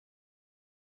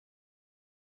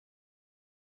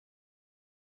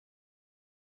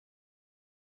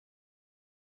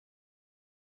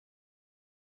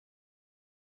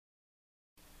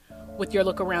With your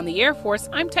look around the Air Force,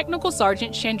 I'm Technical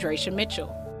Sergeant Chandracia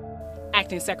Mitchell.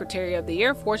 Acting Secretary of the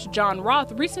Air Force John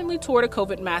Roth recently toured a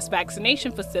COVID mass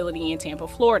vaccination facility in Tampa,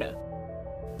 Florida.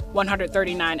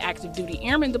 139 active duty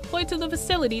airmen deployed to the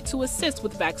facility to assist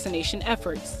with vaccination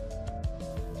efforts.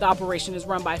 The operation is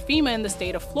run by FEMA in the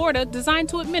state of Florida, designed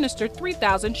to administer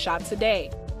 3,000 shots a day.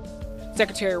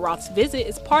 Secretary Roth's visit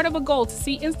is part of a goal to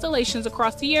see installations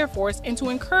across the Air Force and to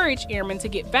encourage airmen to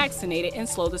get vaccinated and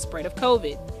slow the spread of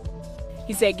COVID.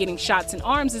 He said getting shots in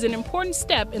arms is an important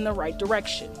step in the right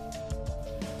direction.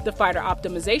 The fighter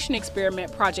optimization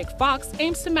experiment Project Fox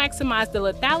aims to maximize the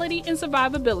lethality and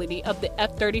survivability of the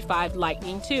F-35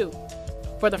 Lightning II.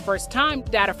 For the first time,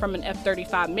 data from an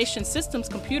F-35 mission systems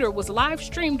computer was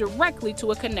live-streamed directly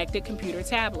to a connected computer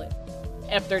tablet.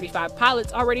 F-35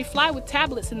 pilots already fly with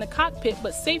tablets in the cockpit,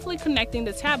 but safely connecting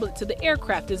the tablet to the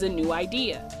aircraft is a new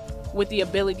idea. With the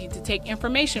ability to take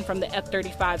information from the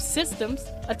F-35 systems,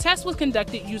 a test was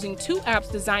conducted using two apps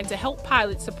designed to help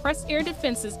pilots suppress air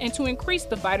defenses and to increase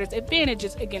the fighter's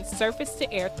advantages against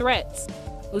surface-to-air threats.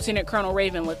 Lieutenant Colonel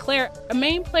Raven LeClaire, a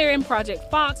main player in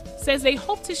Project Fox, says they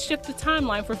hope to shift the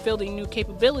timeline for fielding new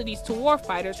capabilities to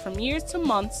warfighters from years to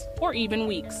months or even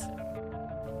weeks.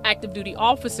 Active duty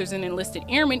officers and enlisted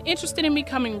airmen interested in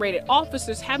becoming rated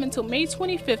officers have until May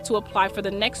 25th to apply for the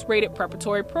next Rated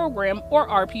Preparatory Program, or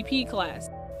RPP class.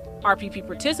 RPP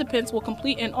participants will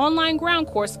complete an online ground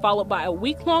course followed by a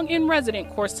week-long in-resident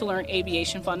course to learn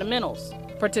aviation fundamentals.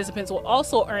 Participants will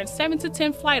also earn 7 to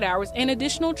 10 flight hours and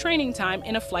additional training time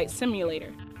in a flight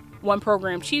simulator. One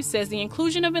program chief says the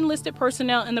inclusion of enlisted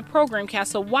personnel in the program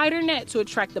casts a wider net to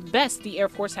attract the best the Air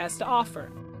Force has to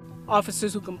offer.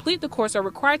 Officers who complete the course are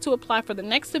required to apply for the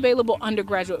next available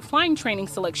undergraduate flying training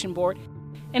selection board,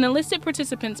 and enlisted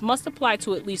participants must apply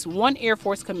to at least one Air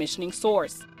Force commissioning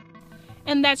source.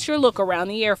 And that's your look around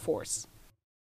the Air Force.